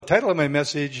title of my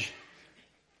message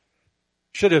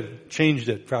should have changed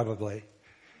it probably.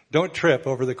 Don't trip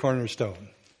over the cornerstone.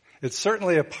 It's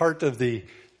certainly a part of the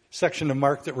section of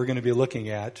Mark that we're going to be looking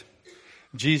at.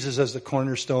 Jesus as the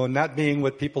cornerstone, not being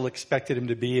what people expected him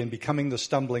to be and becoming the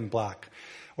stumbling block,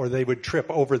 or they would trip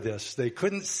over this. They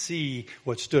couldn't see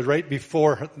what stood right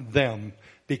before them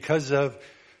because of,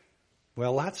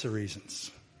 well, lots of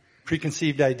reasons.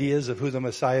 Preconceived ideas of who the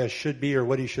Messiah should be or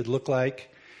what he should look like.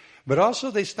 But also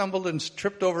they stumbled and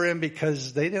tripped over him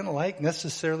because they didn't like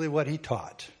necessarily what he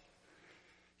taught.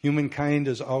 Humankind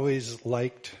has always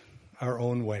liked our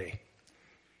own way.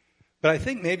 But I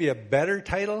think maybe a better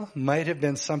title might have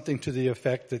been something to the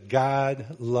effect that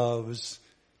God loves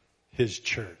his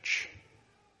church.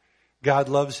 God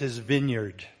loves his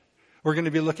vineyard. We're going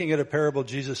to be looking at a parable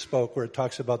Jesus spoke where it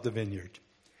talks about the vineyard.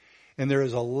 And there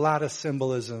is a lot of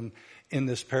symbolism in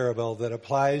this parable that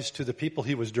applies to the people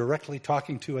he was directly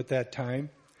talking to at that time.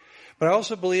 But I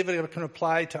also believe it can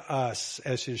apply to us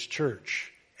as his church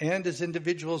and as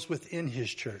individuals within his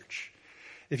church.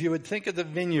 If you would think of the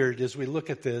vineyard as we look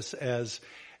at this as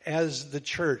the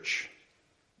church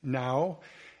now,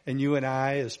 and you and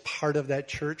I as part of that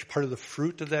church, part of the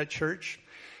fruit of that church,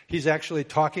 he's actually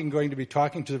going to be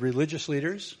talking to the religious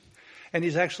leaders, and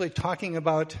he's actually talking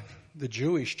about the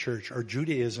Jewish church or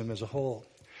Judaism as a whole.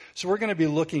 So we're going to be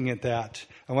looking at that.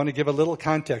 I want to give a little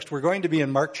context. We're going to be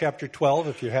in Mark chapter 12.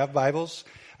 If you have Bibles,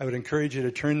 I would encourage you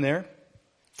to turn there.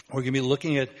 We're going to be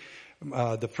looking at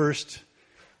the first,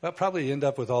 well, probably end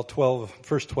up with all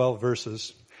first 12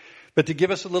 verses. But to give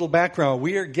us a little background,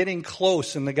 we are getting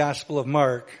close in the Gospel of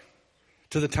Mark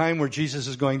to the time where Jesus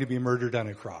is going to be murdered on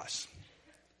a cross.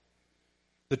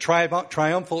 The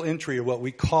triumphal entry, or what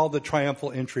we call the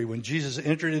triumphal entry, when Jesus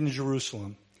entered into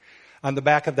Jerusalem on the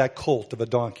back of that colt of a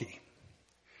donkey.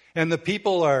 And the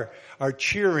people are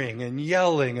cheering and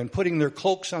yelling and putting their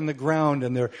cloaks on the ground,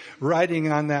 and they're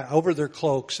riding on that over their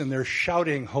cloaks, and they're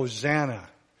shouting, Hosanna,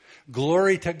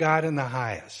 glory to God in the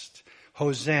highest.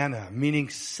 Hosanna, meaning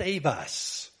save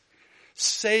us.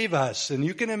 Save us. And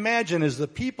you can imagine as the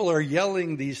people are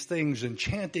yelling these things and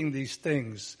chanting these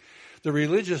things, the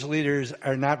religious leaders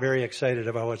are not very excited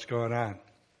about what's going on.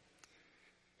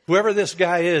 Whoever this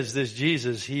guy is, this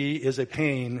Jesus, he is a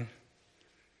pain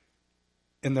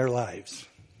in their lives.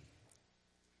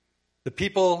 The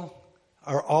people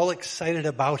are all excited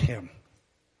about him,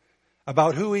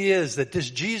 about who he is, that this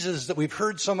Jesus that we've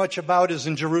heard so much about is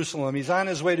in Jerusalem. He's on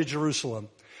his way to Jerusalem.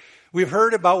 We've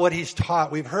heard about what he's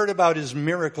taught. We've heard about his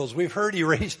miracles. We've heard he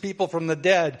raised people from the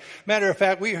dead. Matter of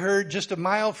fact, we heard just a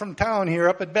mile from town here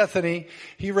up at Bethany,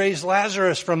 he raised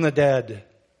Lazarus from the dead.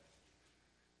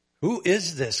 Who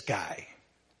is this guy?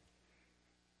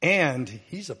 And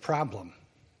he's a problem.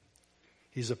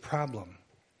 He's a problem.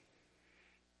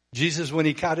 Jesus, when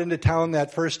he got into town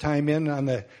that first time in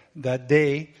on that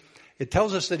day, it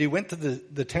tells us that he went to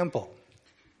the temple.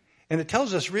 And it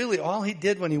tells us really all he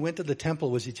did when he went to the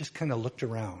temple was he just kind of looked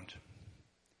around.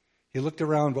 He looked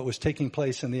around what was taking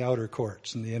place in the outer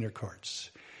courts and the inner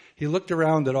courts. He looked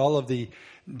around at all of the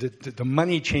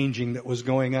money changing that was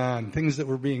going on, things that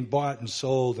were being bought and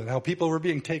sold, and how people were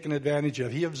being taken advantage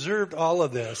of. He observed all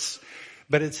of this,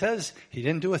 but it says he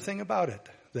didn't do a thing about it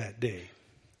that day.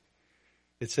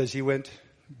 It says he went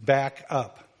back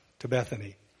up to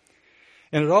Bethany.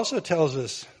 And it also tells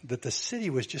us that the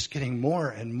city was just getting more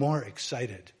and more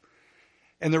excited.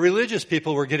 And the religious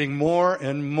people were getting more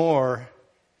and more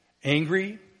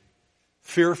angry,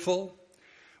 fearful.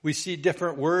 We see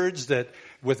different words that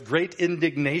with great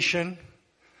indignation,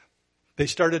 they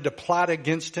started to plot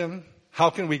against him. How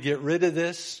can we get rid of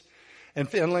this? And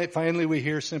finally we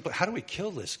hear simply, how do we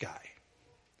kill this guy?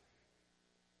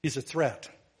 He's a threat.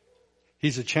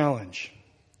 He's a challenge.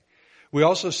 We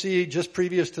also see just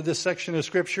previous to this section of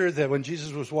scripture that when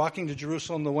Jesus was walking to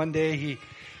Jerusalem the one day,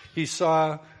 he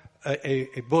saw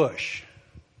a bush,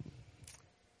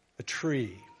 a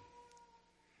tree,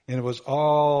 and it was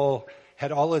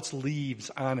had all its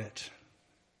leaves on it.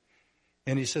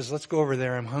 And he says, let's go over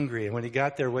there, I'm hungry. And when he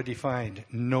got there, what did he find?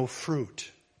 No fruit.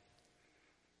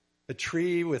 A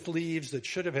tree with leaves that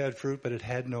should have had fruit, but it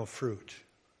had no fruit.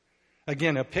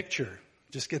 Again, a picture.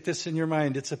 Just get this in your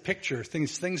mind. It's a picture.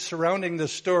 Things surrounding the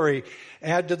story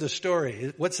add to the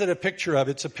story. What's it a picture of?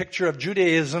 It's a picture of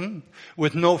Judaism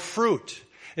with no fruit.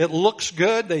 It looks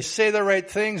good. They say the right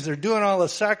things. They're doing all the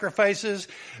sacrifices,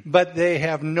 but they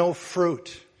have no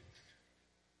fruit.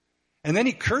 And then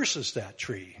he curses that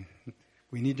tree.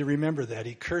 We need to remember that.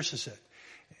 He curses it.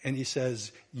 And he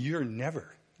says, you're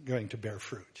never going to bear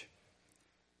fruit.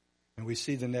 And we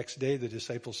see the next day the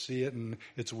disciples see it and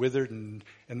it's withered and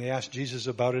they ask Jesus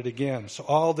about it again. So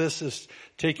all this is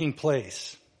taking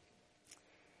place.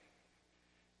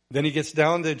 Then he gets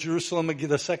down to Jerusalem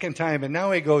the second time, and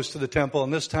now he goes to the temple,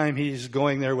 and this time he's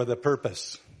going there with a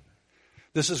purpose.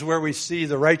 This is where we see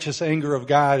the righteous anger of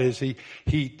God as he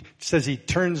says he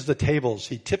turns the tables.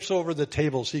 He tips over the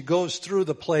tables. He goes through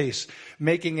the place,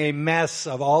 making a mess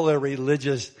of all the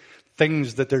religious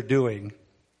things that they're doing.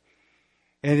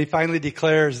 And he finally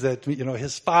declares that,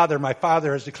 my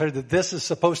father has declared that this is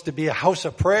supposed to be a house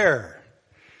of prayer.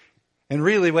 And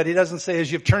really what he doesn't say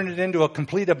is you've turned it into a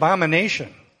complete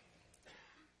abomination.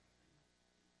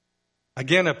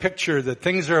 Again, a picture that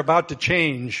things are about to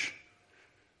change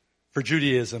for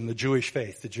Judaism, the Jewish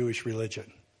faith, the Jewish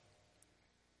religion.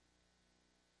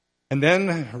 And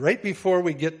then, right before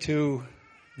we get to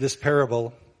this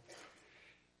parable,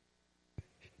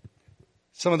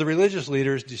 some of the religious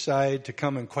leaders decide to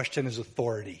come and question his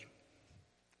authority.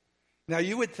 Now,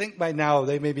 you would think by now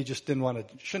they maybe just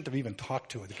shouldn't have even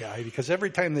talked to the guy, because every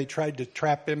time they tried to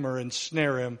trap him or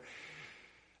ensnare him,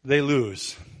 they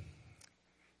lose.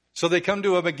 So they come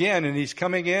to him again, and he's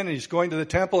coming in, and he's going to the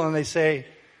temple, and they say,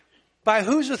 by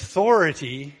whose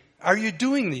authority are you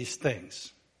doing these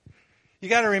things? You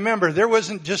got to remember, there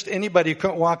wasn't just anybody who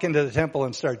couldn't walk into the temple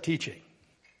and start teaching.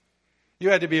 You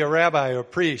had to be a rabbi or a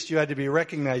priest. You had to be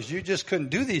recognized. You just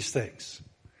couldn't do these things.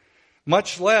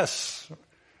 Much less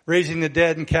raising the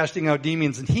dead and casting out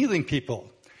demons and healing people.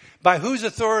 By whose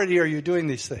authority are you doing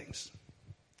these things?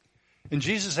 And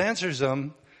Jesus answers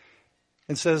them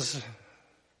and says,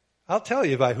 I'll tell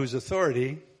you by whose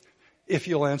authority if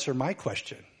you'll answer my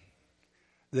question.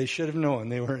 They should have known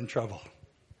they were in trouble.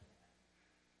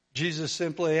 Jesus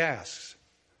simply asks,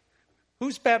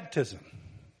 whose baptism?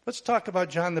 Let's talk about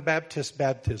John the Baptist's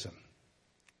baptism.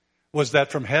 Was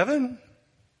that from heaven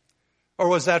or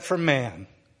was that from man?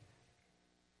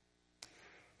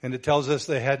 And it tells us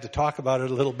they had to talk about it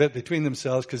a little bit between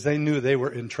themselves because they knew they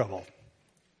were in trouble.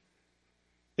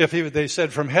 If they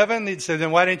said from heaven, he'd say,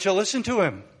 then why didn't you listen to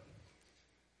him?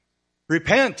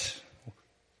 Repent.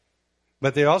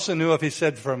 But they also knew if he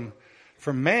said from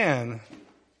man,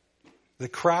 the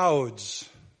crowds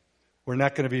were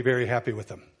not going to be very happy with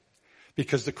him.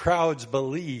 Because the crowds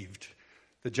believed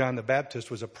that John the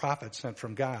Baptist was a prophet sent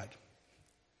from God.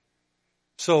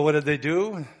 So what did they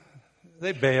do?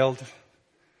 They bailed.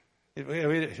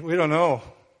 We don't know.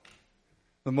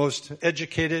 The most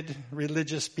educated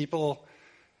religious people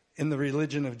in the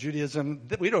religion of Judaism,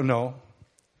 we don't know.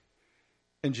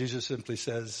 And Jesus simply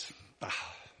says,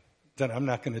 then I'm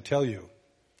not going to tell you.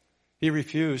 He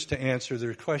refused to answer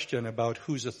their question about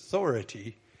whose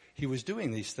authority he was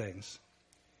doing these things.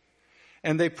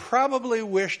 And they probably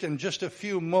wished in just a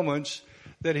few moments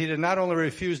that he had not only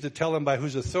refused to tell them by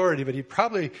whose authority, but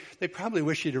they probably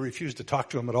wish he'd have refused to talk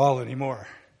to them at all anymore.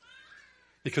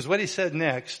 Because what he said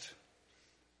next,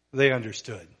 they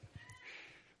understood.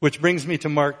 Which brings me to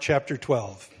Mark chapter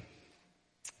 12.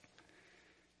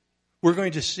 We're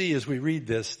going to see as we read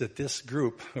this that this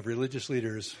group of religious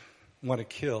leaders want to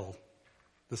kill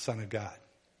the Son of God.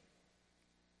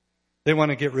 They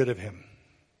want to get rid of him.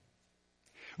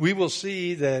 We will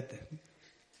see that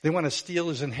they want to steal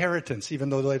his inheritance, even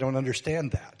though they don't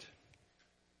understand that.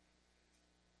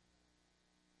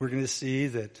 We're going to see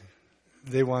that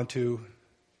they want to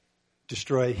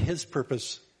destroy his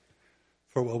purpose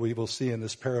for what we will see in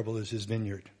this parable is his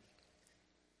vineyard.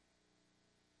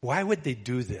 Why would they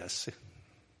do this?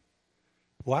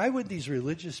 Why would these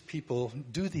religious people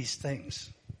do these things?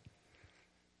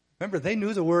 Remember, they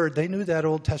knew the Word. They knew that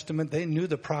Old Testament. They knew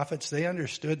the prophets. They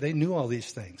understood. They knew all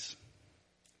these things.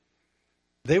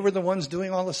 They were the ones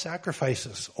doing all the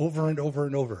sacrifices over and over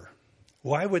and over.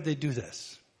 Why would they do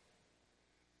this?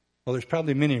 Well, there's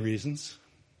probably many reasons.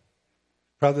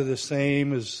 Probably the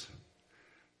same as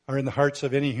are in the hearts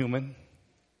of any human.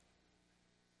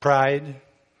 Pride.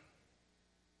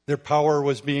 Their power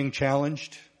was being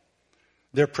challenged.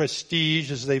 Their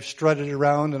prestige as they've strutted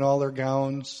around in all their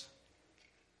gowns.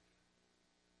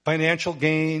 Financial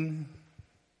gain.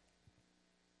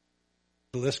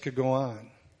 The list could go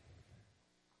on.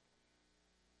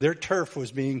 Their turf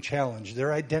was being challenged.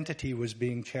 Their identity was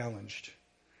being challenged.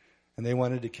 And they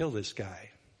wanted to kill this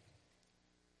guy.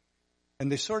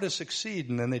 And they sort of succeed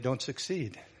and then they don't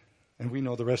succeed. And we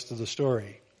know the rest of the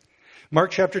story.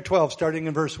 Mark chapter 12, starting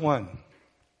in verse 1.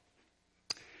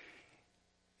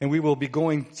 And we will be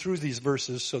going through these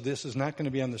verses, so this is not going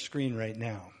to be on the screen right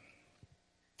now.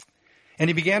 And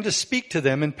he began to speak to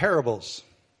them in parables.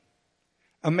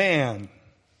 A man,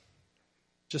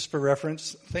 just for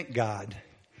reference, thank God.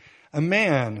 A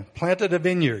man planted a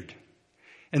vineyard,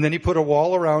 and then he put a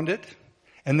wall around it,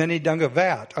 and then he dug a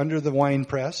vat under the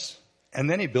winepress, and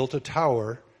then he built a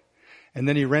tower, and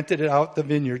then he rented out the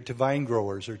vineyard to vine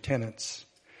growers or tenants.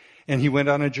 and he went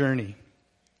on a journey.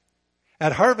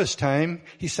 At harvest time,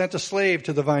 he sent a slave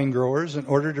to the vine growers in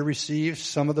order to receive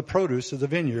some of the produce of the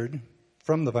vineyard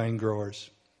from the vine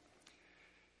growers.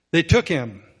 They took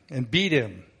him and beat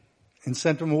him and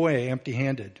sent him away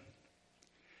empty-handed.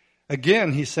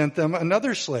 Again, he sent them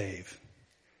another slave,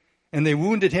 and they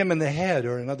wounded him in the head,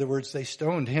 or in other words, they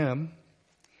stoned him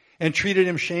and treated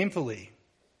him shamefully.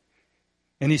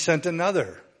 And he sent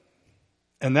another,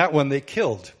 and that one they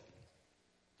killed.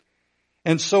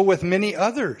 And so with many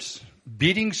others,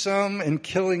 beating some and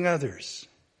killing others.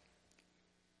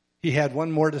 He had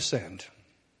one more to send,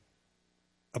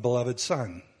 a beloved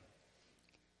son.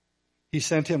 He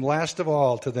sent him last of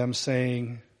all to them,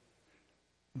 saying,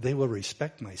 "They will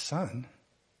respect my son."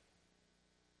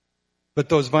 But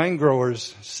those vine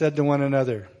growers said to one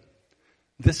another,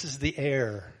 "This is the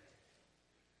heir.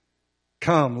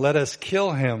 Come, let us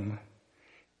kill him,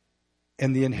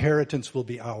 and the inheritance will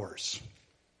be ours."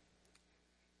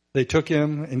 They took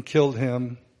him and killed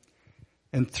him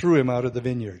and threw him out of the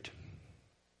vineyard.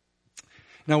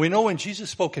 Now we know when Jesus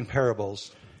spoke in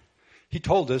parables, he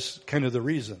told us kind of the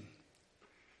reason.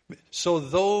 So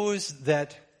those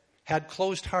that had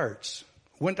closed hearts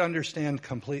wouldn't understand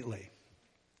completely.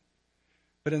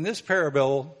 But in this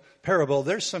parable,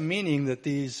 there's some meaning that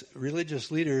these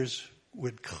religious leaders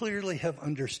would clearly have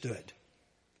understood.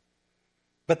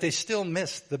 But they still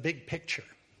missed the big picture.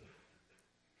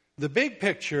 The big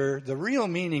picture, the real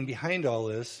meaning behind all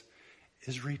this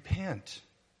is repent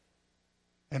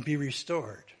and be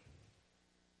restored.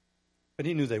 But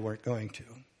he knew they weren't going to.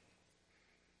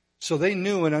 So they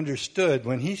knew and understood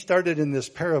when he started in this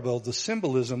parable, the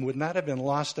symbolism would not have been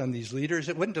lost on these leaders.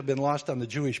 It wouldn't have been lost on the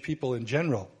Jewish people in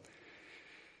general,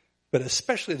 but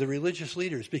especially the religious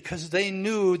leaders, because they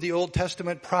knew the Old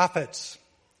Testament prophets.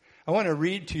 I want to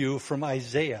read to you from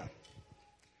Isaiah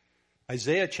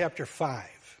chapter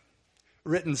 5,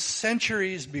 written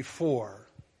centuries before.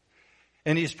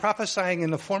 And he's prophesying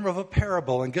in the form of a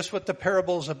parable. And guess what the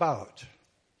parable is about?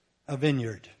 A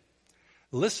vineyard.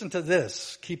 Listen to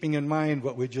this, keeping in mind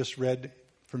what we just read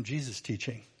from Jesus'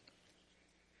 teaching.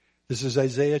 This is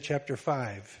Isaiah chapter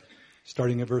 5,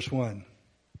 starting at verse 1.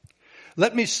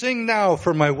 "Let me sing now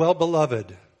for my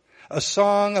well-beloved, a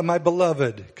song of my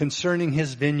beloved concerning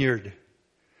his vineyard.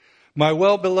 My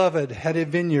well-beloved had a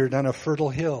vineyard on a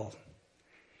fertile hill.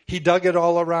 He dug it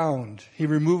all around. He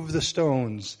removed the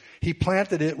stones. He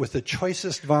planted it with the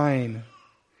choicest vine.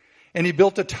 And he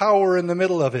built a tower in the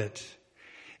middle of it.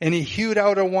 And he hewed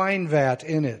out a wine vat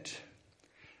in it.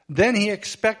 Then he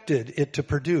expected it to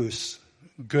produce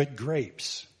good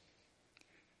grapes.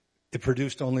 It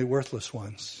produced only worthless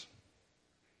ones.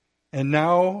 And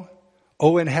now,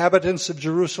 O inhabitants of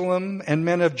Jerusalem and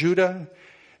men of Judah,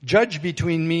 judge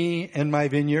between me and my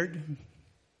vineyard."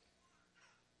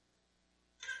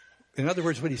 In other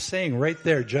words, what he's saying right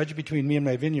there, judge between me and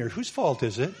my vineyard. Whose fault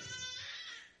is it?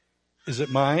 Is it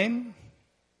mine?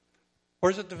 Or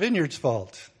is it the vineyard's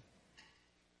fault?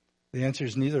 The answer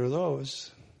is neither of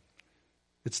those.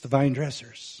 It's the vine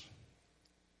dressers.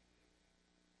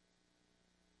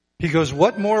 He goes,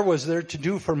 "What more was there to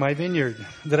do for my vineyard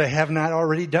that I have not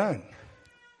already done?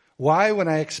 Why, when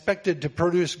I expected to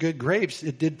produce good grapes,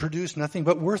 it did produce nothing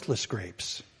but worthless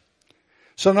grapes.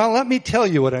 So now let me tell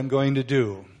you what I'm going to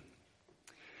do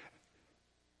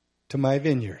to my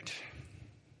vineyard.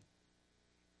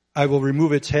 I will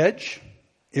remove its hedge,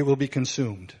 it will be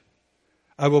consumed.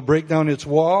 I will break down its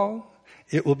wall,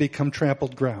 it will become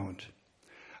trampled ground.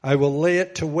 I will lay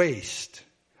it to waste.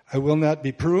 I will not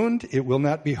be pruned, it will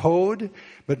not be hoed,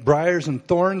 but briars and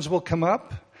thorns will come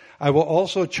up. I will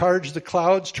also charge the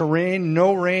clouds to rain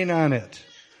no rain on it.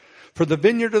 For the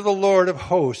vineyard of the Lord of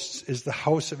hosts is the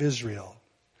house of Israel."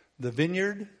 The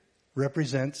vineyard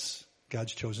represents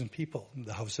God's chosen people,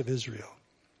 the house of Israel.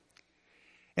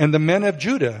 "And the men of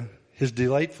Judah, his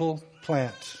delightful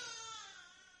plant.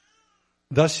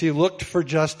 Thus he looked for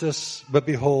justice, but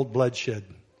behold, bloodshed.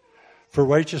 For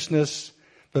righteousness,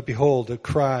 but behold, a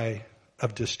cry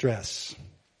of distress."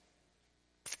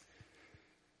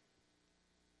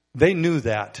 They knew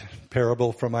that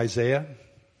parable from Isaiah.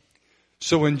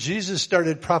 So when Jesus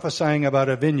started prophesying about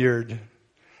a vineyard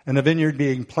and a vineyard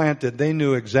being planted, they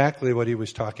knew exactly what he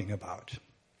was talking about.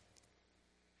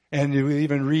 And you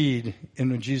even read in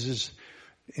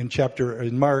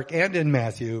Mark and in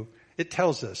Matthew, it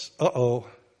tells us,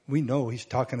 we know he's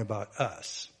talking about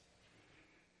us.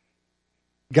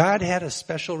 God had a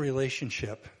special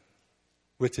relationship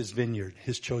with his vineyard,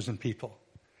 his chosen people.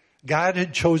 God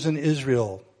had chosen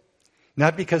Israel,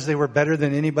 not because they were better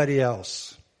than anybody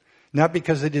else, not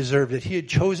because they deserved it. He had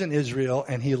chosen Israel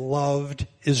and he loved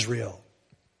Israel.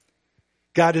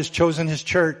 God has chosen His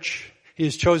church. He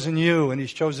has chosen you and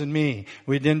He's chosen me.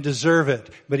 We didn't deserve it,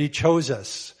 but He chose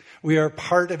us. We are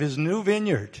part of His new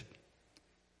vineyard,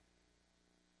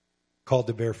 called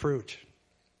to bear fruit.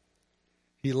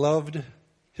 He loved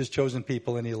His chosen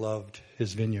people and He loved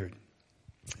His vineyard.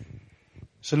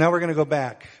 So now we're going to go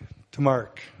back to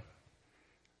Mark.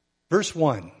 Verse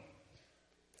 1.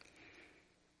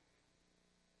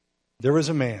 There was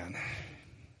a man,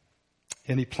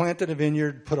 and he planted a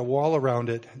vineyard, put a wall around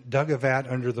it, dug a vat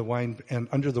under the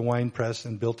wine press,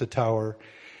 and built a tower,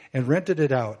 and rented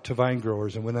it out to vine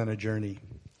growers and went on a journey.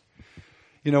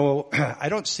 You know, I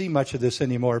don't see much of this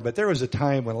anymore, but there was a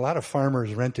time when a lot of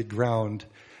farmers rented ground.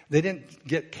 They didn't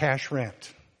get cash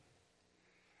rent.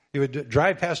 You would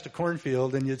drive past a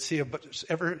cornfield and you'd see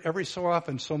every so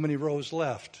often so many rows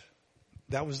left.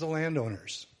 That was the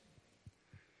landowners.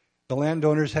 The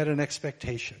landowners had an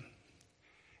expectation.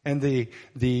 And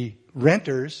the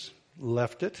renters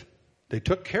left it. They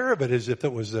took care of it as if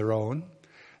it was their own.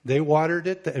 They watered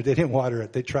it. They didn't water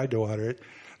it. They tried to water it.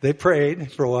 They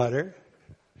prayed for water.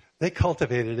 They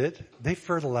cultivated it. They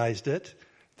fertilized it.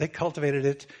 They cultivated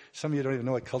it. Some of you don't even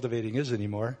know what cultivating is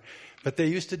anymore. But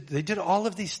they did all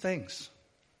of these things.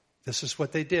 This is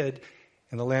what they did.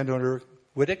 And the landowner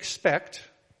would expect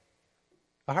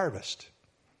a harvest.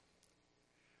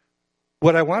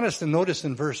 What I want us to notice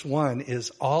in verse 1 is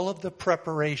all of the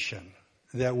preparation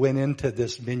that went into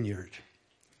this vineyard.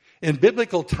 In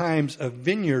biblical times, a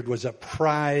vineyard was a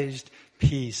prized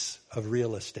piece of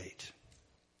real estate.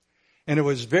 And it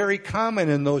was very common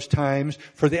in those times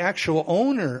for the actual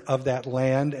owner of that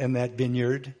land and that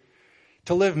vineyard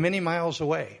to live many miles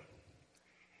away.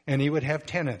 And he would have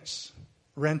tenants,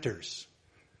 renters,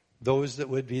 those that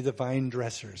would be the vine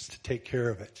dressers to take care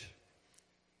of it.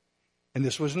 And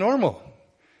this was normal.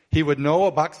 He would know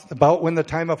about when the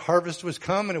time of harvest was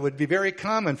come, and it would be very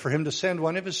common for him to send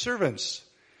one of his servants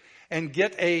and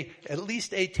get at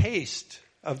least a taste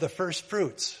of the first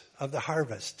fruits of the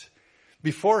harvest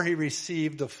before he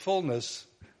received the fullness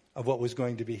of what was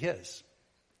going to be his.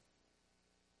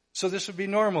 So this would be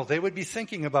normal. They would be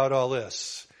thinking about all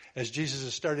this as Jesus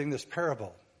is starting this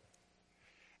parable.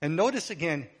 And notice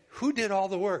again, who did all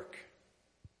the work?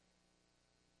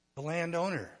 The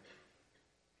landowner.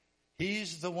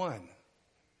 He's the one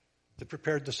that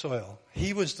prepared the soil.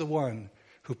 He was the one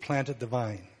who planted the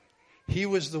vine. He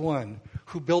was the one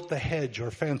who built the hedge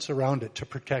or fence around it to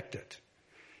protect it.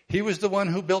 He was the one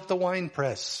who built the wine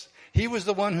press. He was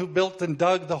the one who built and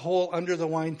dug the hole under the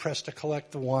wine press to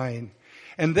collect the wine.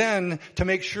 And then, to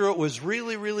make sure it was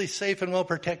really, really safe and well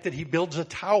protected, he builds a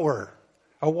tower,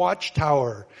 a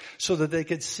watchtower, so that they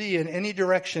could see in any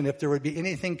direction if there would be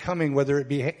anything coming, whether it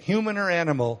be human or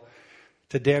animal,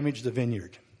 to damage the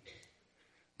vineyard.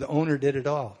 The owner did it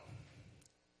all.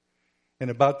 And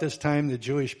about this time, the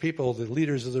Jewish people, the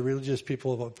leaders of the religious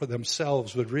people for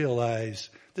themselves would realize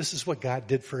this is what God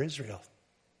did for Israel.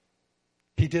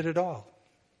 He did it all.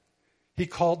 He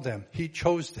called them. He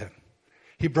chose them.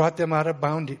 He brought them out of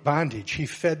bondage. He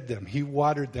fed them. He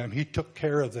watered them. He took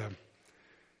care of them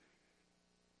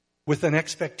with an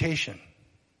expectation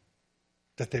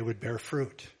that they would bear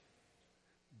fruit,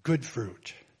 good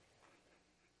fruit.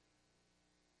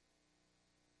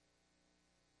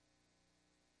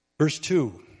 Verse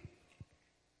 2.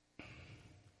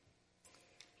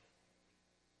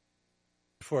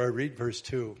 Before I read verse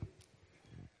 2,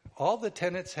 all the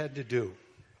tenants had to do,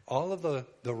 all of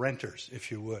the renters,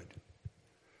 if you would,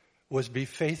 was be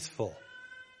faithful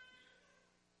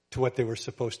to what they were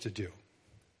supposed to do.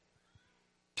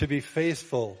 To be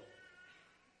faithful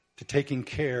to taking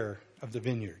care of the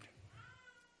vineyard.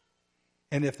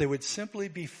 And if they would simply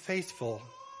be faithful,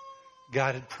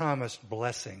 God had promised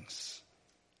blessings.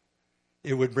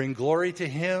 It would bring glory to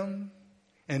Him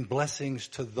and blessings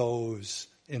to those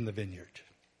in the vineyard.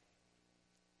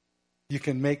 You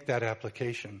can make that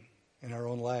application in our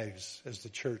own lives as the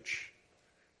church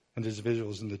and as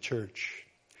individuals in the church.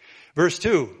 Verse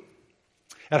 2.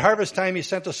 At harvest time, he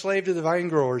sent a slave to the vine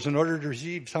growers in order to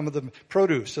receive some of the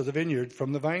produce of the vineyard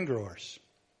from the vine growers.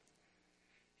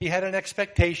 He had an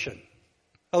expectation,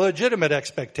 a legitimate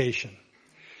expectation.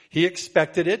 He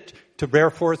expected it to bear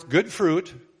forth good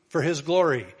fruit for His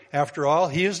glory. After all,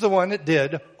 He is the one that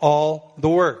did all the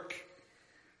work.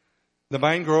 The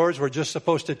vine growers were just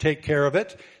supposed to take care of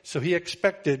it, so He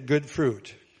expected good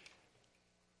fruit.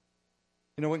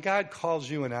 You know, when God calls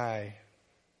you and I,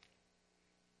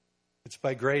 it's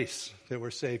by grace that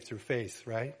we're saved through faith,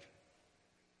 right?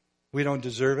 We don't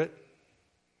deserve it.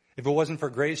 If it wasn't for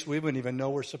grace, we wouldn't even know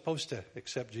we're supposed to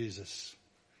accept Jesus.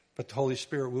 But the Holy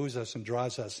Spirit woos us and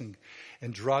draws us and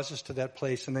draws us to that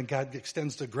place. And then God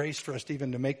extends the grace for us to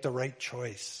even to make the right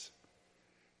choice.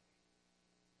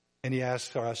 And he asks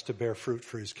for us to bear fruit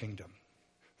for his kingdom.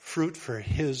 Fruit for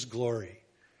his glory.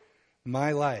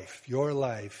 My life, your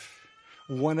life,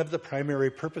 one of the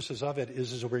primary purposes of it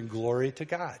is to bring glory to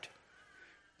God.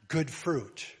 Good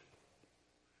fruit.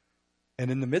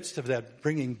 And in the midst of that,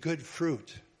 bringing good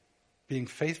fruit, being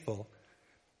faithful,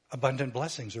 abundant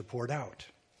blessings are poured out.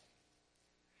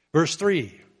 Verse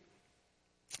 3.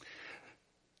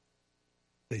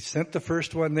 They sent the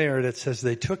first one there that says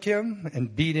they took him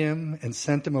and beat him and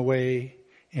sent him away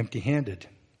empty-handed.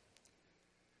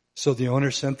 So the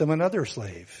owner sent them another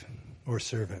slave or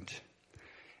servant.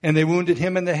 And they wounded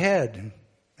him in the head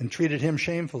and treated him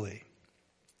shamefully.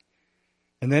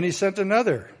 And then he sent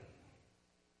another.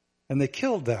 And they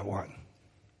killed that one.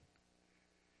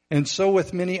 And so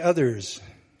with many others,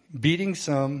 beating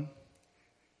some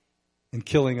and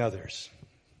killing others.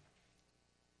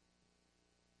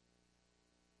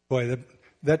 Boy,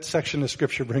 that section of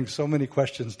Scripture brings so many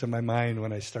questions to my mind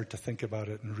when I start to think about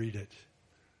it and read it.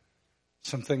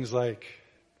 Some things like,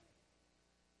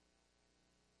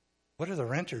 what are the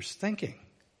renters thinking?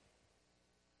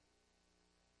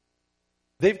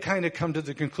 They've kind of come to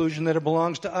the conclusion that it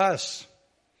belongs to us.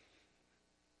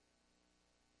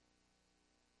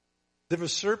 They've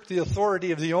usurped the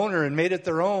authority of the owner and made it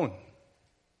their own.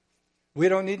 We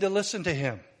don't need to listen to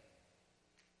him.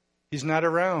 He's not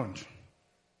around.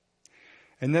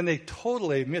 And then they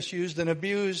totally misused and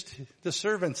abused the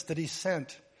servants that he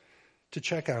sent to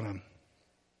check on him.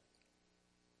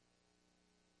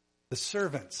 The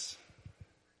servants.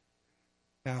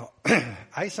 Now,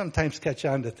 I sometimes catch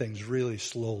on to things really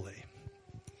slowly.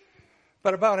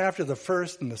 But about after the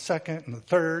first and the second and the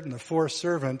third and the fourth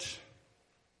servant,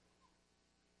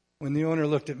 when the owner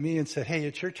looked at me and said, hey,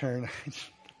 it's your turn,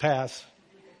 pass.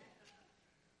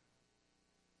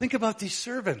 Think about these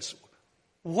servants.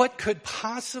 What could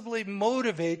possibly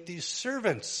motivate these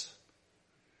servants?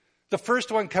 The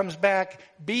first one comes back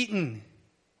beaten.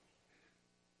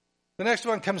 The next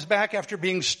one comes back after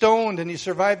being stoned and he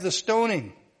survived the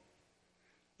stoning.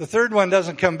 The third one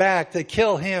doesn't come back. They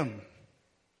kill him.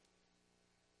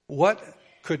 What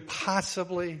could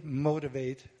possibly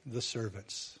motivate the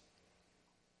servants?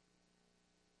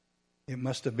 It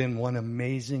must have been one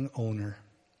amazing owner.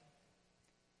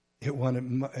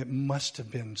 It must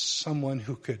have been someone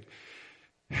who could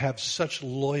have such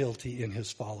loyalty in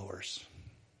his followers,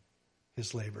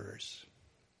 his laborers.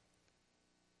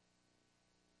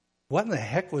 What in the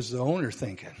heck was the owner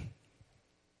thinking?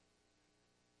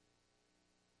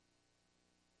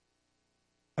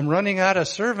 I'm running out of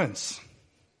servants.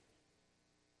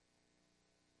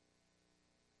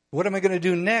 What am I going to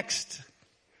do next?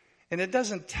 And it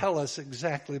doesn't tell us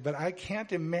exactly, but I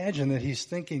can't imagine that he's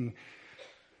thinking,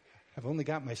 I've only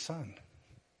got my son.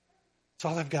 It's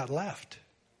all I've got left.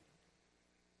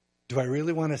 Do I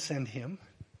really want to send him?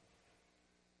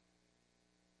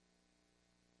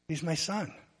 He's my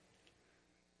son.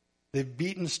 They've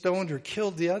beaten, stoned, or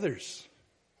killed the others.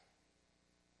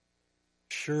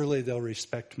 Surely they'll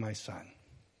respect my son.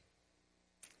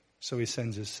 So he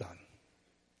sends his son.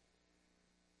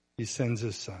 He sends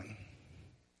his son.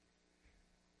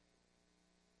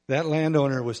 That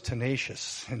landowner was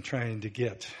tenacious in trying to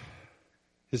get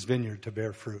his vineyard to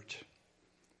bear fruit,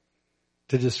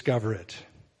 to discover it.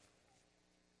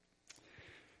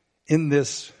 In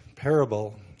this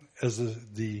parable, as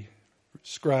the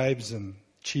scribes and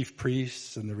chief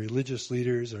priests and the religious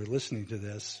leaders are listening to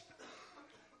this,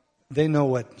 they know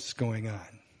what's going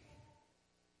on.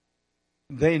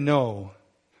 They know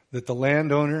that the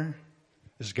landowner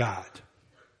is God.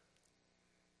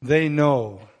 They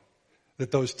know that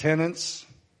those tenants,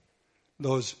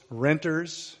 those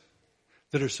renters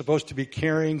that are supposed to be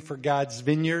caring for God's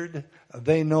vineyard,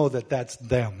 they know that that's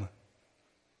them.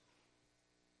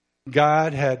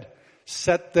 God had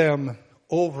set them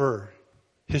over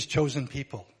his chosen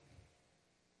people,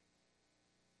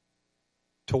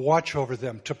 to watch over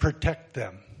them, to protect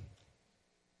them,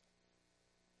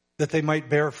 that they might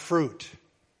bear fruit.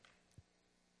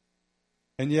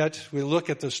 And yet we look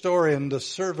at the story and the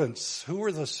servants. Who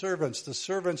were the servants? The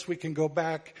servants, we can go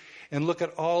back and look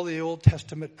at all the Old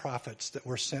Testament prophets that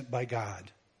were sent by God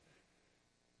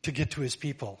to get to his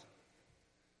people.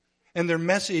 And their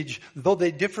message, though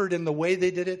they differed in the way they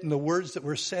did it and the words that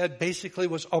were said, basically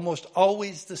was almost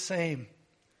always the same.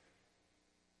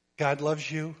 God loves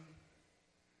you.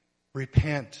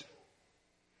 Repent.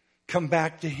 Come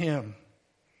back to him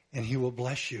and he will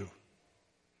bless you.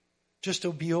 Just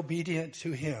to be obedient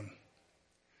to him.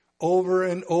 Over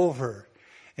and over.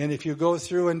 And if you go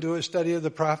through and do a study of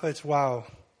the prophets, wow.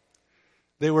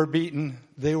 They were beaten.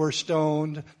 They were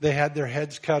stoned. They had their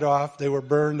heads cut off. They were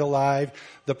burned alive.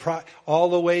 All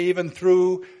the way even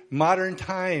through modern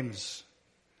times,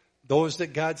 those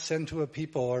that God sent to a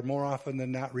people are more often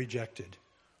than not rejected.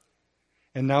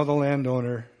 And now the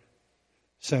landowner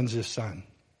sends his son.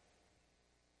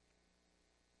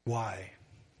 Why?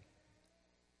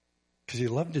 Because he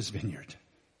loved his vineyard.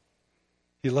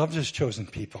 He loved his chosen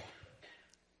people.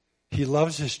 He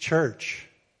loves his church.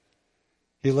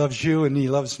 He loves you and he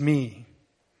loves me.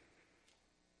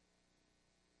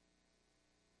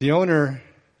 The owner,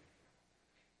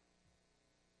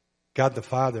 God the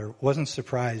Father, wasn't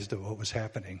surprised at what was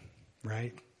happening,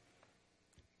 right?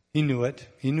 He knew it.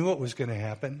 He knew what was going to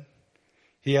happen.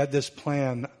 He had this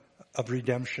plan of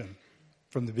redemption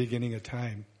from the beginning of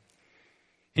time.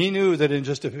 He knew that in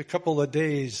just a couple of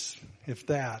days, if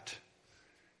that,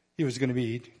 he was going to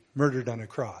be murdered on a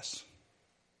cross.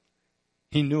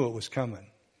 He knew it was coming.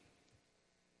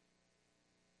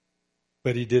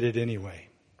 But he did it anyway.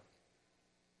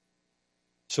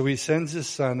 So he sends his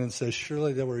son and says,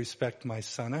 surely they will respect my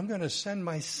son. I'm going to send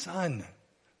my son.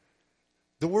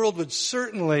 The world would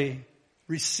certainly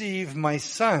receive my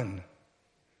son.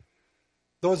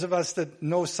 Those of us that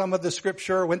know some of the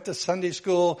scripture, went to Sunday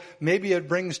school, maybe it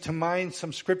brings to mind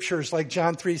some scriptures like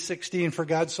John 3:16, for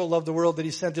God so loved the world that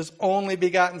he sent his only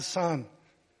begotten son,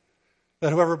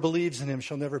 that whoever believes in him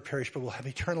shall never perish but will have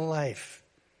eternal life.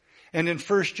 And in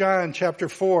 1 John chapter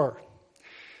 4,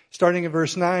 starting in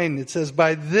verse 9, it says,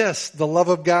 by this the love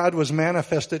of God was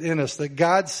manifested in us, that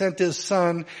God sent his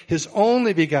son, his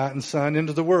only begotten son,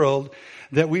 into the world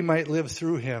that we might live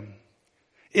through him.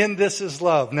 In this is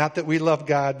love, not that we love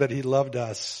God, but he loved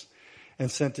us and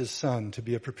sent his son to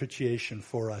be a propitiation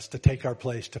for us, to take our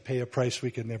place, to pay a price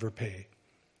we could never pay.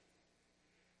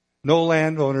 No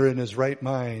landowner in his right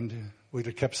mind would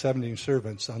have kept 70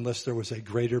 servants unless there was a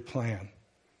greater plan,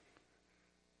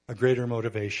 a greater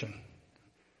motivation,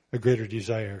 a greater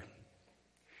desire.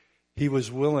 He was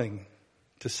willing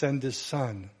to send his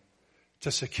son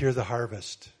to secure the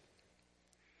harvest.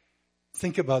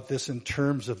 Think about this in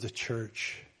terms of the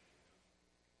church.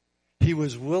 He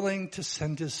was willing to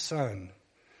send his son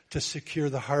to secure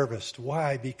the harvest.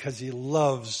 Why? Because he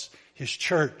loves his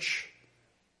church.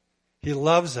 He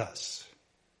loves us.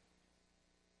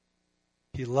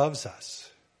 He loves us.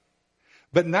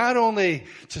 But not only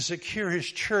to secure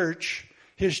his church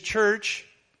is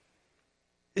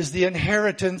the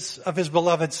inheritance of his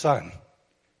beloved son.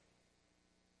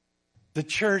 The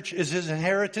church is his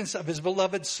inheritance of his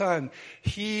beloved son.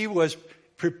 He was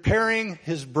preparing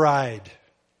his bride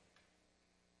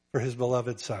for his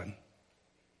beloved son.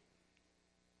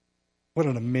 What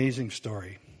an amazing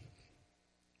story.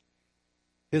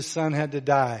 His son had to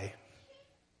die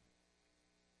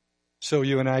so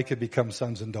you and I could become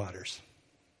sons and daughters.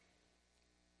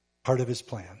 Part of his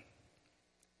plan.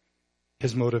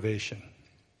 His motivation.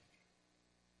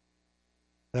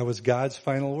 That was God's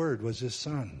final word, was his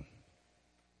son.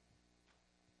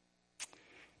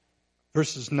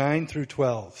 Verses 9 through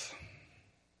 12.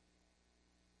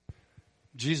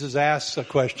 Jesus asks a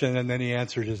question and then he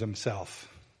answered it himself.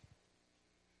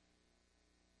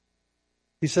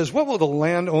 He says, what will the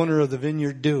landowner of the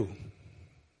vineyard do?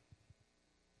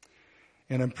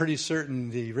 And I'm pretty certain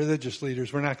the religious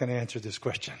leaders were not going to answer this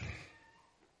question.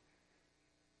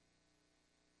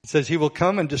 It says, he will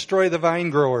come and destroy the vine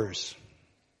growers,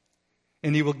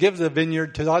 and he will give the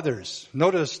vineyard to others.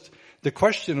 Notice the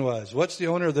question was, what's the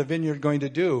owner of the vineyard going to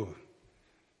do?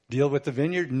 Deal with the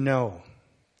vineyard? No.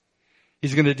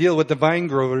 He's going to deal with the vine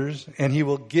growers, and he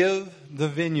will give the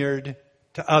vineyard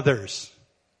to others.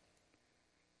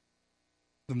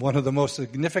 One of the most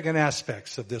significant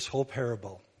aspects of this whole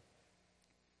parable.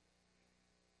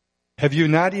 Have you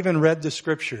not even read the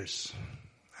scriptures?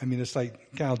 I mean, it's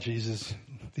like, God, Jesus,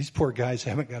 these poor guys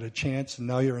haven't got a chance, and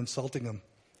now you're insulting them.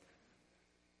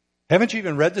 Haven't you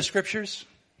even read the scriptures?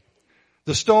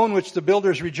 The stone which the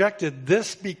builders rejected,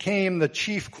 this became the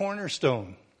chief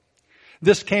cornerstone.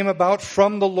 This came about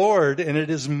from the Lord, and it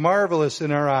is marvelous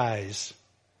in our eyes.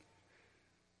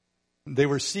 They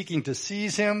were seeking to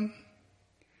seize him,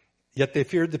 yet they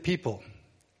feared the people.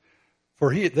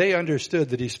 For they understood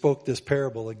that he spoke this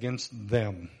parable against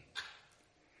them.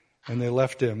 And they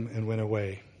left him and went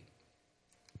away.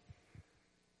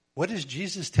 What is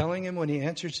Jesus telling him when he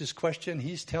answers this question?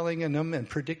 He's telling them and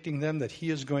predicting them that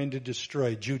he is going to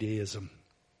destroy Judaism.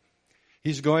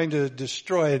 He's going to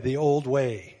destroy the old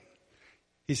way.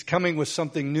 He's coming with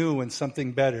something new and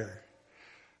something better.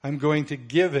 I'm going to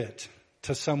give it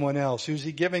to someone else. Who's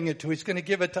he giving it to? He's going to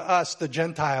give it to us, the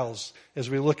Gentiles, as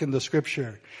we look into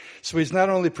Scripture. So he's not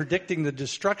only predicting the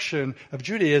destruction of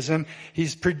Judaism,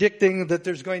 he's predicting that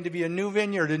there's going to be a new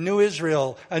vineyard, a new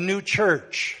Israel, a new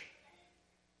church.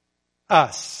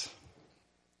 Us.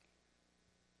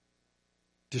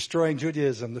 Destroying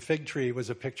Judaism, the fig tree was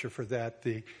a picture for that.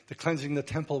 The cleansing the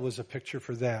temple was a picture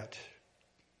for that.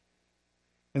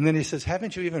 And then he says,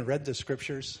 haven't you even read the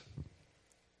Scriptures?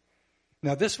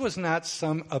 Now, this was not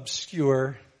some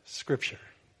obscure Scripture,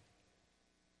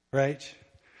 right?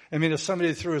 I mean, if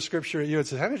somebody threw a Scripture at you and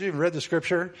says, haven't you even read the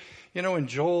Scripture? You know, in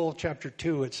Joel chapter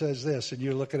 2, it says this, and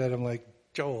you're looking at him like,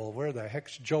 Joel, where the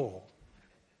heck's Joel?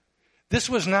 This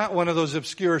was not one of those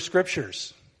obscure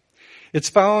Scriptures. It's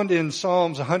found in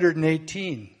Psalms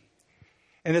 118,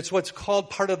 and it's what's called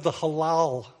part of the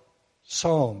Halal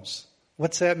Psalms.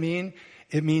 What's that mean?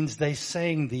 It means they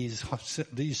sang these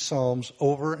psalms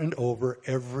over and over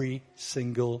every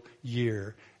single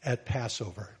year at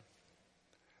Passover.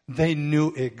 They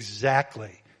knew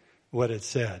exactly what it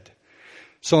said.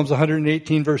 Psalms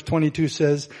 118 verse 22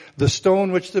 says, the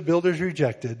stone which the builders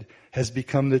rejected has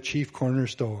become the chief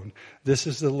cornerstone. This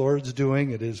is the Lord's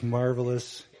doing. It is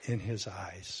marvelous in his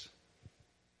eyes.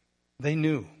 They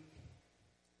knew.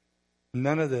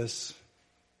 None of this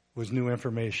was new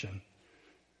information.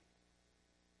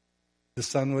 The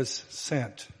Son was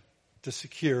sent to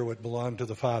secure what belonged to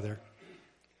the Father.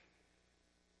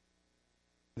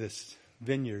 This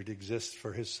vineyard exists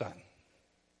for his Son.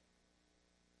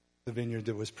 The vineyard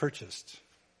that was purchased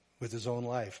with his own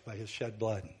life by his shed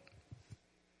blood.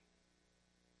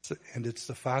 And it's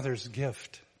the Father's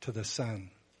gift to the Son.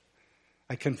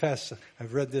 I confess,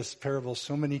 I've read this parable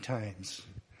so many times,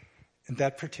 and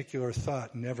that particular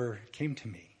thought never came to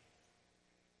me.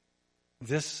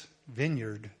 This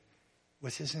vineyard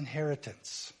was his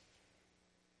inheritance.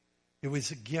 It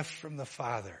was a gift from the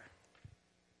Father.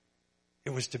 It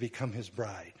was to become his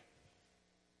bride.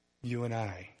 You and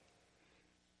I,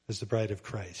 as the bride of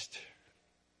Christ.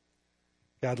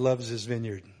 God loves his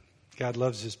vineyard. God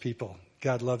loves his people.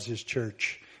 God loves his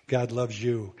church. God loves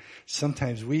you.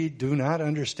 Sometimes we do not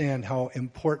understand how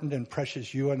important and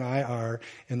precious you and I are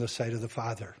in the sight of the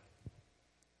Father.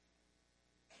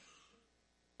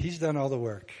 He's done all the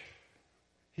work.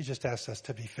 He just asks us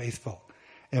to be faithful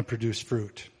and produce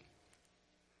fruit.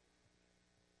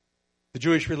 The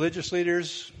Jewish religious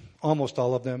leaders, almost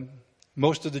all of them,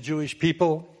 most of the Jewish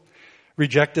people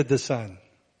rejected the Son.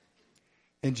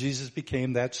 And Jesus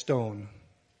became that stone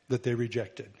that they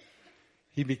rejected.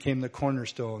 He became the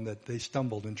cornerstone that they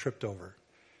stumbled and tripped over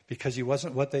because he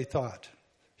wasn't what they thought.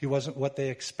 He wasn't what they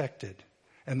expected.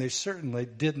 And they certainly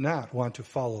did not want to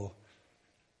follow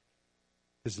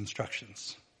his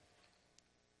instructions.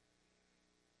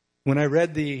 When I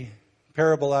read the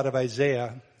parable out of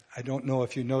Isaiah, I don't know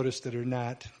if you noticed it or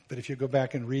not, but if you go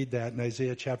back and read that in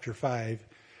Isaiah chapter 5,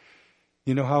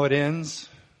 you know how it ends?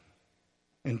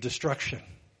 In destruction.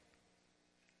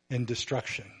 In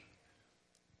destruction.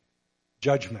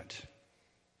 Judgment.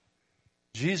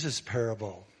 Jesus'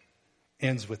 parable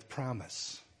ends with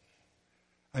promise.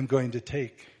 I'm going to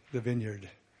take the vineyard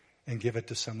and give it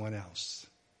to someone else.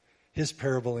 His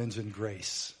parable ends in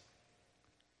grace.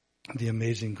 The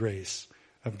amazing grace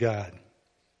of God.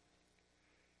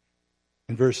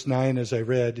 In verse 9, as I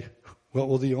read, what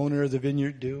will the owner of the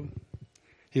vineyard do?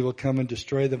 He will come and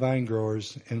destroy the vine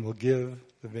growers and will give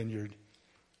the vineyard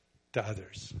to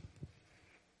others.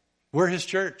 We're his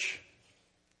church.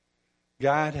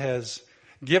 God has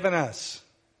given us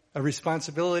a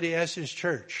responsibility as his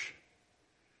church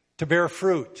to bear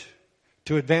fruit,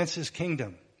 to advance his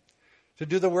kingdom, to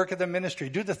do the work of the ministry,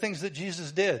 do the things that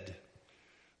Jesus did.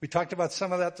 We talked about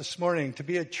some of that this morning, to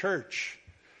be a church,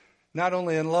 not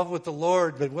only in love with the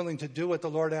Lord, but willing to do what the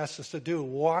Lord asks us to do,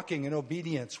 walking in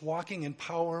obedience, walking in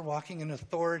power, walking in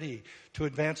authority to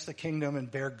advance the kingdom and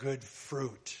bear good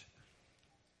fruit.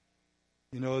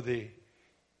 You know,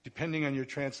 depending on your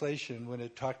translation, when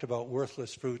it talked about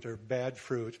worthless fruit or bad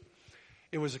fruit,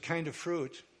 it was a kind of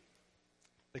fruit,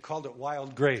 they called it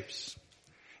wild grapes.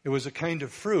 It was a kind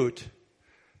of fruit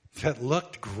that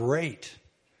looked great.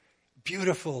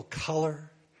 Beautiful color.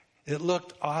 It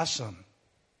looked awesome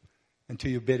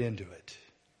until you bit into it.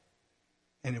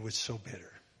 And it was so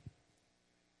bitter.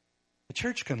 The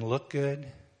church can look good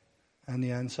on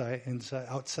the outside,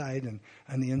 and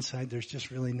on the inside there's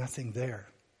just really nothing there.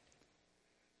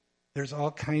 There's all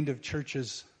kind of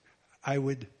churches, I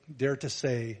would dare to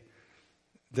say,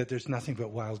 that there's nothing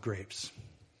but wild grapes.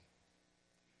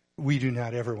 We do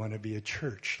not ever want to be a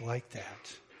church like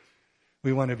that.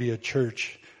 We want to be a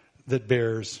church that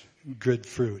bears good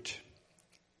fruit.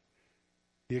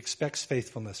 He expects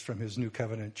faithfulness from his new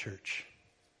covenant church.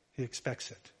 He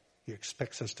expects it. He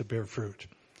expects us to bear fruit.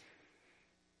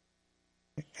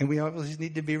 And we always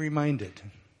need to be reminded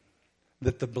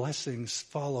that the blessings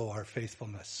follow our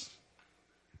faithfulness,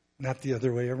 not the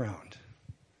other way around.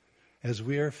 As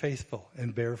we are faithful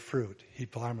and bear fruit, he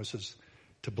promises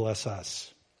to bless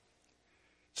us.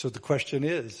 So the question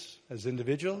is, as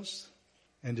individuals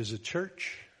and as a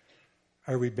church,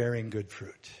 are we bearing good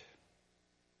fruit?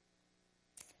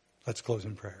 Let's close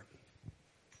in prayer.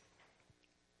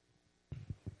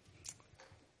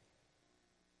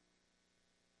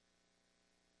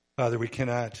 Father, we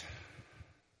cannot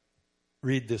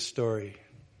read this story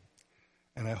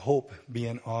and I hope be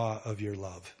in awe of your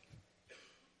love.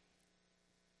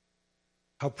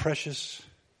 How precious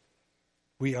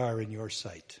we are in your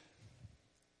sight.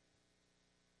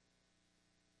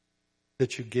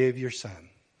 That you gave your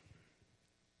son.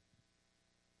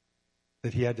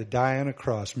 That he had to die on a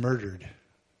cross, murdered.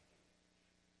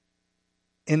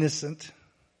 Innocent,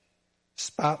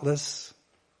 spotless,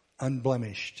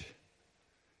 unblemished.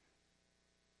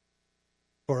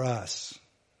 For us,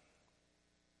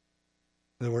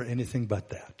 that we're anything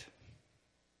but that.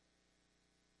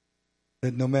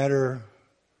 That no matter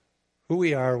who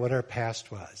we are, what our past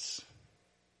was,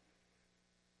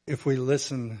 if we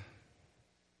listen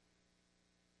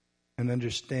and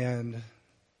understand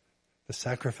the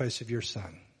sacrifice of your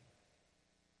Son,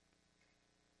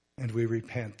 and we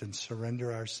repent and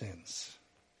surrender our sins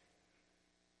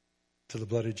to the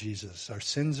blood of Jesus, our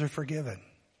sins are forgiven.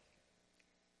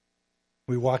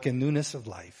 We walk in newness of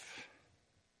life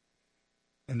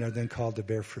and are then called to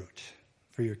bear fruit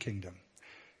for your kingdom.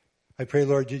 I pray,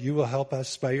 Lord, that you will help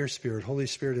us by your Spirit. Holy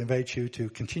Spirit, I invite you to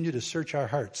continue to search our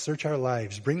hearts, search our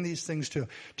lives, bring these things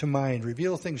to mind,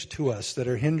 reveal things to us that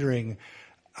are hindering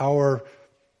our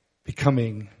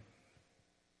becoming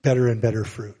better and better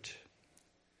fruit.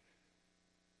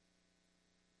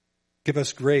 Give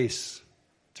us grace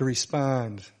to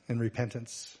respond in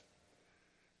repentance.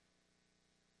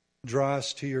 Draw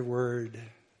us to your word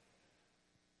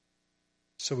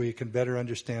so we can better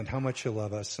understand how much you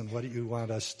love us and what you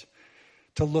want us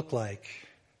to look like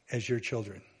as your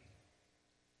children.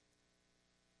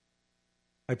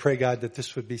 I pray, God, that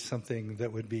this would be something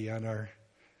that would be on our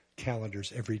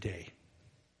calendars every day.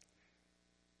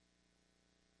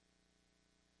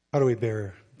 How do we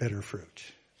bear better fruit?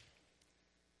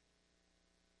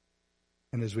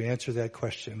 And as we answer that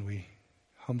question, we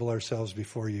humble ourselves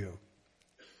before you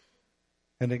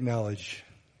and acknowledge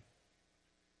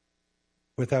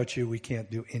without you we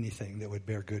can't do anything that would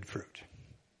bear good fruit.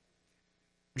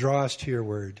 Draw us to your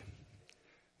word.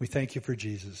 We thank you for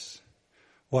Jesus.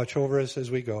 Watch over us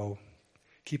as we go.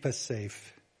 Keep us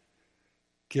safe.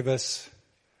 Give us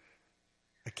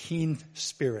a keen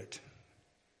spirit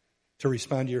to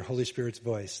respond to your Holy Spirit's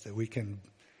voice, that we can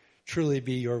truly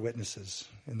be your witnesses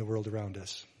in the world around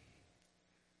us.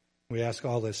 We ask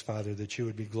all this, Father, that you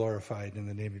would be glorified in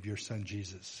the name of your Son,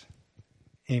 Jesus.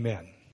 Amen.